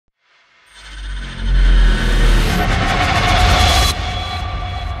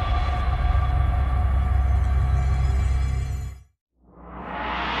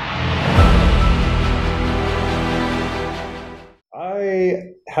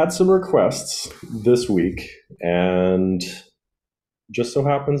had some requests this week, and just so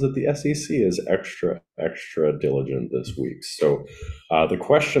happens that the SEC is extra diligent this week. So the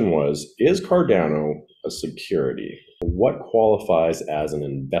question was, is Cardano a security? What qualifies as an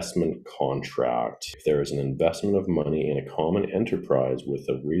investment contract? If there is an investment of money in a common enterprise with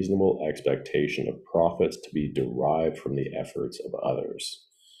a reasonable expectation of profits to be derived from the efforts of others.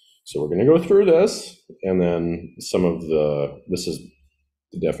 So we're going to go through this, and then this is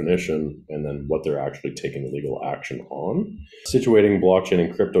the definition, and then what they're actually taking legal action on. Situating blockchain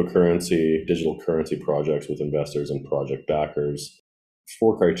and cryptocurrency, digital currency projects with investors and project backers.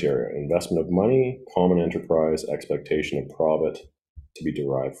 4 criteria: investment of money, common enterprise, expectation of profit to be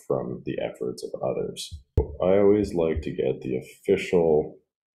derived from the efforts of others. I always like to get the official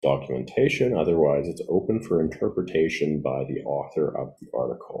documentation, otherwise it's open for interpretation by the author of the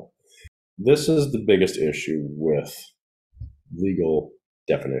article. This is the biggest issue with legal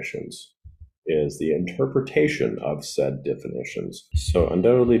definitions, is the interpretation of said definitions. So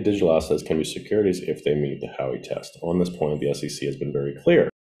undoubtedly, digital assets can be securities if they meet the Howey test. On this point, the SEC has been very clear.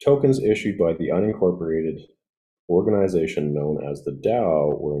 Tokens issued by the unincorporated organization known as the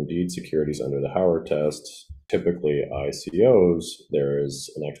DAO were indeed securities under the Howey test. Typically, ICOs, there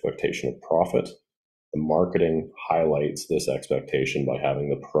is an expectation of profit. The marketing highlights this expectation by having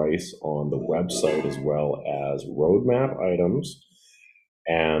the price on the website as well as roadmap items,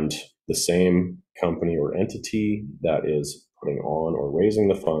 and the same company or entity that is putting on or raising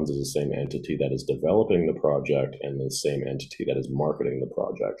the funds is the same entity that is developing the project and the same entity that is marketing the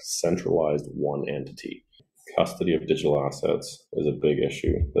project. Centralized, one entity. Custody of digital assets is a big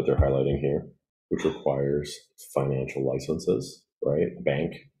issue that they're highlighting here, which requires financial licenses, right? A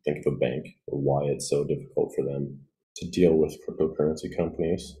bank, think of a bank, why it's so difficult for them to deal with cryptocurrency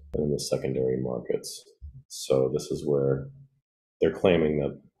companies and in the secondary markets. So this is where they're claiming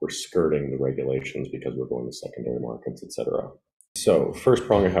that we're skirting the regulations because we're going to secondary markets, etc. So first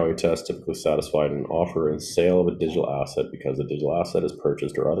prong of Howey test, typically satisfied in offer and sale of a digital asset because the digital asset is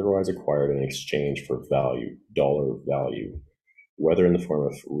purchased or otherwise acquired in exchange for value, dollar value, whether in the form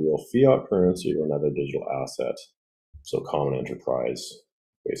of real fiat currency or another digital asset. So common enterprise,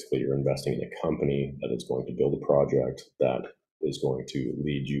 basically you're investing in a company that is going to build a project that is going to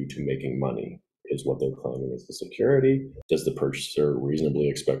lead you to making money, is what they're claiming is the security. Does the purchaser reasonably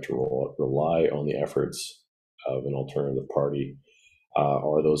expect to rely on the efforts of an alternative party?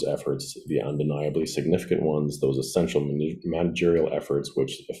 Are those efforts the undeniably significant ones, those essential managerial efforts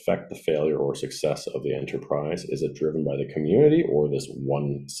which affect the failure or success of the enterprise? Is it driven by the community or this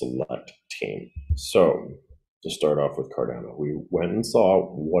one select team? So to start off with Cardano, we went and saw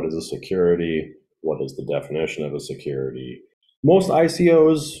what is a security, what is the definition of a security. Most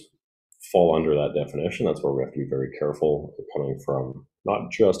ICOs fall under that definition. That's where we have to be very careful, coming from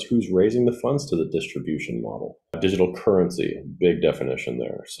not just who's raising the funds to the distribution model. Digital currency, big definition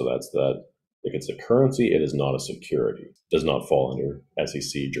there. So that's that if it's a currency, it is not a security. Does not fall under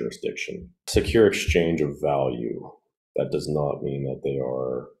SEC jurisdiction. Secure exchange of value. That does not mean that they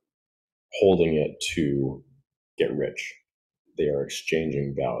are holding it to get rich. They are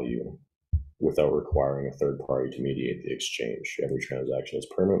exchanging value without requiring a third party to mediate the exchange. Every transaction is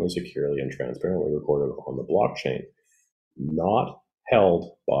permanently, securely, and transparently recorded on the blockchain, not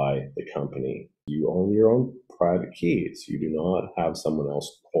held by the company. You own your own private keys. You do not have someone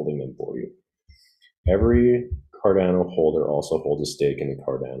else holding them for you. Every Cardano holder also holds a stake in the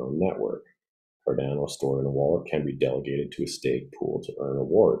Cardano network. Cardano stored in a wallet can be delegated to a stake pool to earn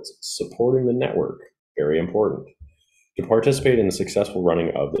rewards. Supporting the network, very important. To participate in the successful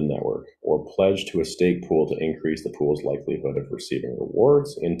running of the network, or pledge to a stake pool to increase the pool's likelihood of receiving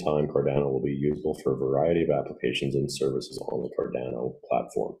rewards. In time, Cardano will be usable for a variety of applications and services on the Cardano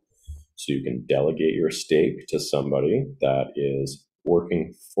platform. So you can delegate your stake to somebody that is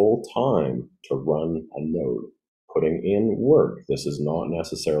working full time to run a node, putting in work. This is not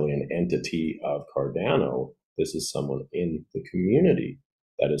necessarily an entity of Cardano. This is someone in the community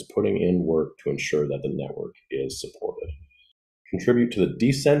that is putting in work to ensure that the network is supported. Contribute to the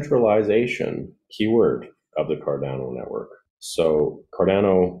decentralization, keyword, of the Cardano network. So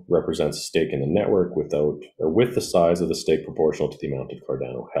Cardano represents a stake in the network with the size of the stake proportional to the amount of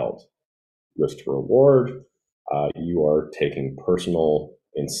Cardano held. Risk to reward, you are taking personal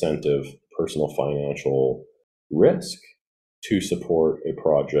incentive, personal financial risk to support a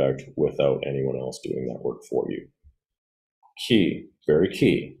project without anyone else doing that work for you. Key, very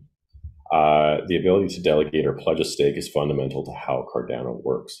key. The ability to delegate or pledge a stake is fundamental to how Cardano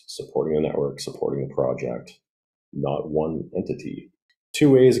works, supporting the network, supporting the project, not one entity. Two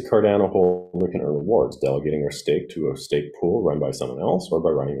ways a Cardano holder can earn rewards: delegating their stake to a stake pool run by someone else, or by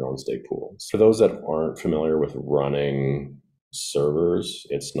running your own stake pool. For those that aren't familiar with running servers,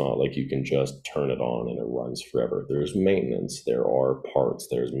 it's not like you can just turn it on and it runs forever. There's maintenance, there are parts,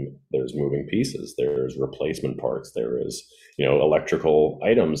 there's moving pieces, there's replacement parts, there is, electrical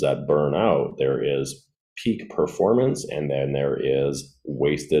items that burn out, there is peak performance, and then there is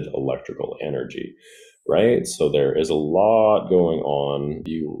wasted electrical energy. Right? So there is a lot going on.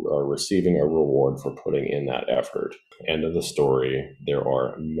 You are receiving a reward for putting in that effort. End of the story. There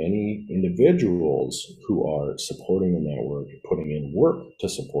are many individuals who are supporting the network, putting in work to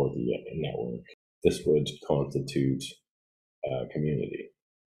support the network. This would constitute a community.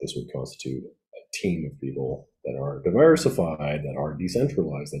 This would constitute a team of people that are diversified, that are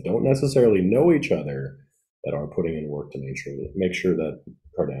decentralized, that don't necessarily know each other, that are putting in work to make sure that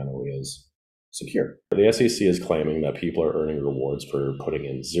Cardano is secure. The SEC is claiming that people are earning rewards for putting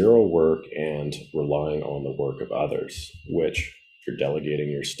in zero work and relying on the work of others, which, if you're delegating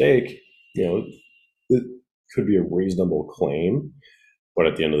your stake, it could be a reasonable claim. But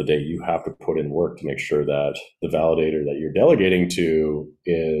at the end of the day, you have to put in work to make sure that the validator that you're delegating to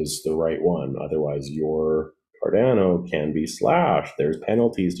is the right one. Otherwise, your Cardano can be slashed. There's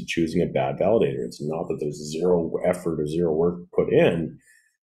penalties to choosing a bad validator. It's not that there's zero effort or zero work put in.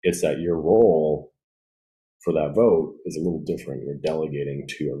 It's that your role for that vote is a little different. You're delegating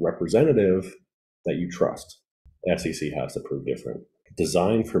to a representative that you trust. The SEC has to prove different.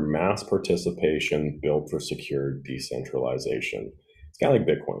 Designed for mass participation, built for secure decentralization. It's kind of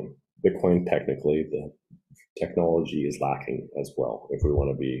like Bitcoin. Bitcoin, technically, the technology is lacking as well, if we want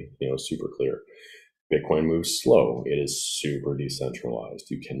to be super clear. Bitcoin moves slow. It is super decentralized.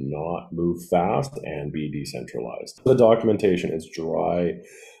 You cannot move fast and be decentralized. The documentation is dry,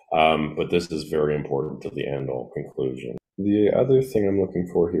 but this is very important to the end-all conclusion. The other thing I'm looking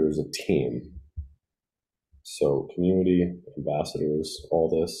for here is a team. So community, ambassadors, all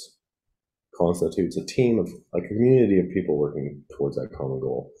this constitutes a team of a community of people working towards that common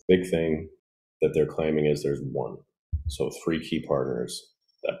goal. Big thing that they're claiming is there's one. So 3 key partners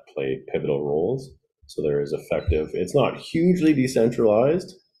that play pivotal roles. So there is effective, it's not hugely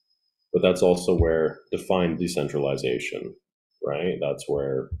decentralized, but that's also where defined decentralization, right? That's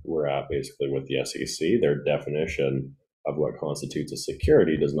where we're at basically with the SEC. Their definition of what constitutes a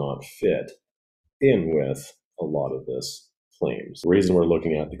security does not fit in with a lot of this claims. The reason we're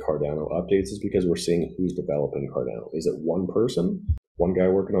looking at the Cardano updates is because we're seeing who's developing Cardano. Is it one person? One guy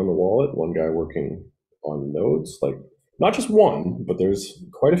working on the wallet? One guy working on nodes? Like, not just one, but there's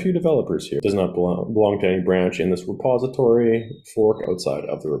quite a few developers here. It does not belong to any branch in this repository, fork outside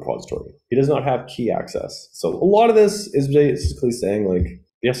of the repository. He does not have key access. So a lot of this is basically saying, like,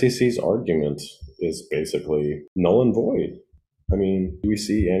 the SEC's argument is basically null and void. I mean, do we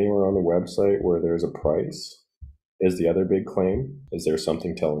see anywhere on the website where there's a price? Is the other big claim? Is there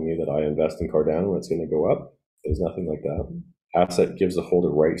something telling me that I invest in Cardano and it's going to go up? There's nothing like that. Asset gives the holder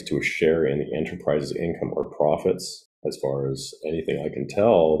rights to a share in the enterprise's income or profits. As far as anything I can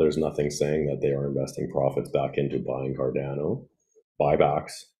tell, there's nothing saying that they are investing profits back into buying Cardano.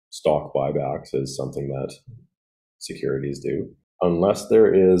 Buybacks, stock buybacks is something that securities do. Unless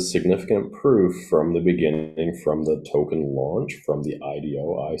there is significant proof from the beginning, from the token launch, from the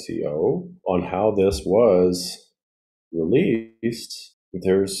IDO, ICO, on how this was released,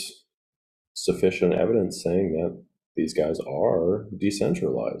 there's sufficient evidence saying that these guys are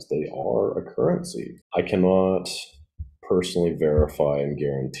decentralized. They are a currency. I cannot personally verify and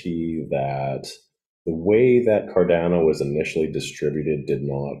guarantee that the way that Cardano was initially distributed did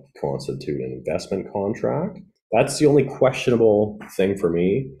not constitute an investment contract. That's the only questionable thing for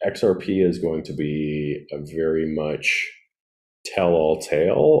me. XRP is going to be a very much tell-all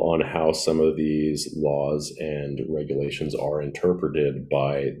tale on how some of these laws and regulations are interpreted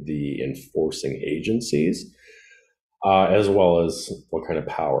by the enforcing agencies, as well as what kind of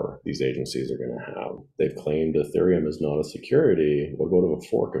power these agencies are going to have. They've claimed Ethereum is not a security. We'll go to a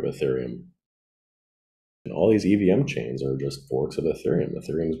fork of Ethereum. And all these EVM chains are just forks of Ethereum.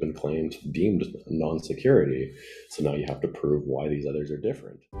 Ethereum has been deemed non-security. So now you have to prove why these others are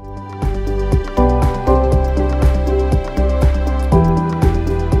different.